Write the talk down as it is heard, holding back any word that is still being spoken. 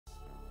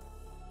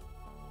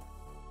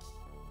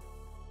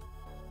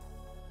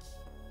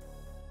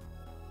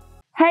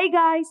Hey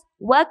guys,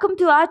 welcome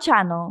to our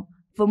channel.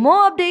 For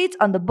more updates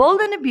on the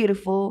bold and the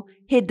beautiful,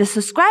 hit the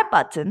subscribe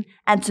button,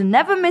 and to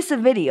never miss a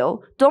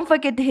video, don't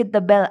forget to hit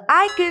the bell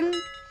icon.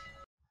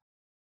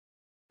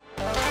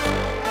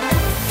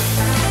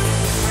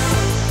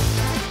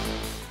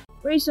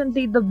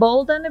 Recently, the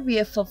bold and the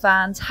beautiful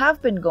fans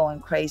have been going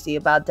crazy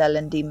about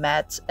Delon de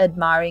Metz,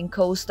 admiring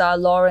co-star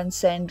Lauren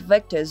St.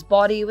 Victor's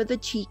body with a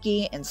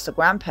cheeky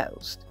Instagram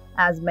post.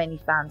 As many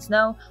fans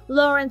know,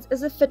 Lawrence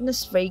is a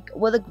fitness freak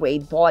with a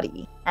great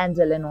body, and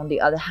Delon, on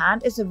the other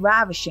hand, is a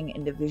ravishing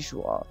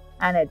individual.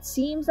 And it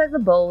seems like the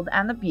bold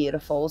and the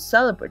beautiful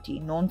celebrity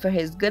known for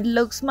his good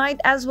looks might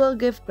as well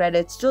give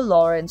credits to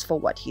Lawrence for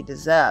what he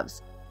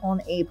deserves.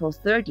 On April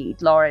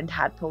 30th, Lawrence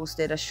had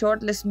posted a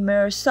shirtless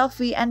mirror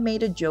selfie and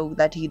made a joke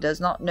that he does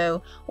not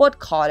know what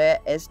Carter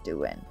is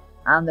doing,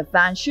 and the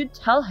fans should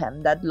tell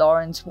him that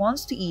Lawrence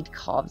wants to eat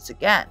carbs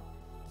again.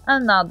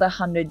 Another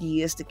 100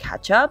 years to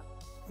catch up.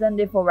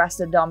 Zende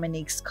Forrester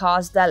Dominguez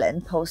cast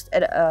Delon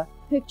posted a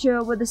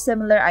picture with a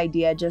similar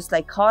idea, just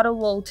like Carter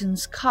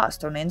Walton's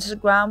cast on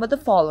Instagram, with the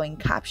following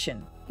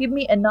caption: "Give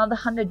me another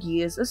 100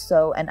 years or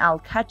so and I'll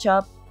catch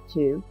up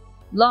to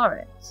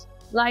Lawrence."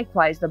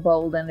 Likewise, the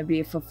bold and the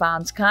beautiful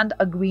fans can't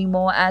agree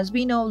more, as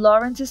we know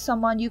Lawrence is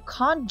someone you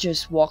can't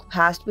just walk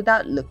past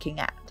without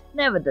looking at.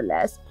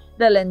 Nevertheless,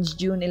 Delon's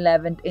June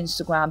 11th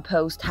Instagram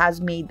post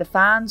has made the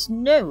fans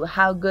know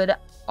how good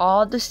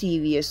are the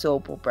CVS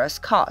soap operas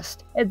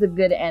cast. It's a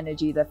good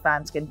energy that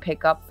fans can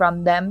pick up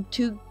from them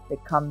to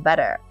become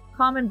better.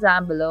 Comment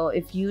down below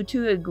if you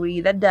too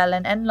agree that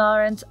Delon and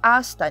Lawrence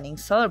are stunning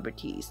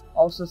celebrities.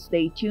 Also,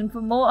 stay tuned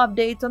for more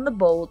updates on the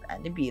bold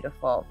and the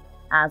beautiful.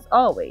 As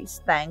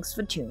always, thanks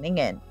for tuning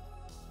in.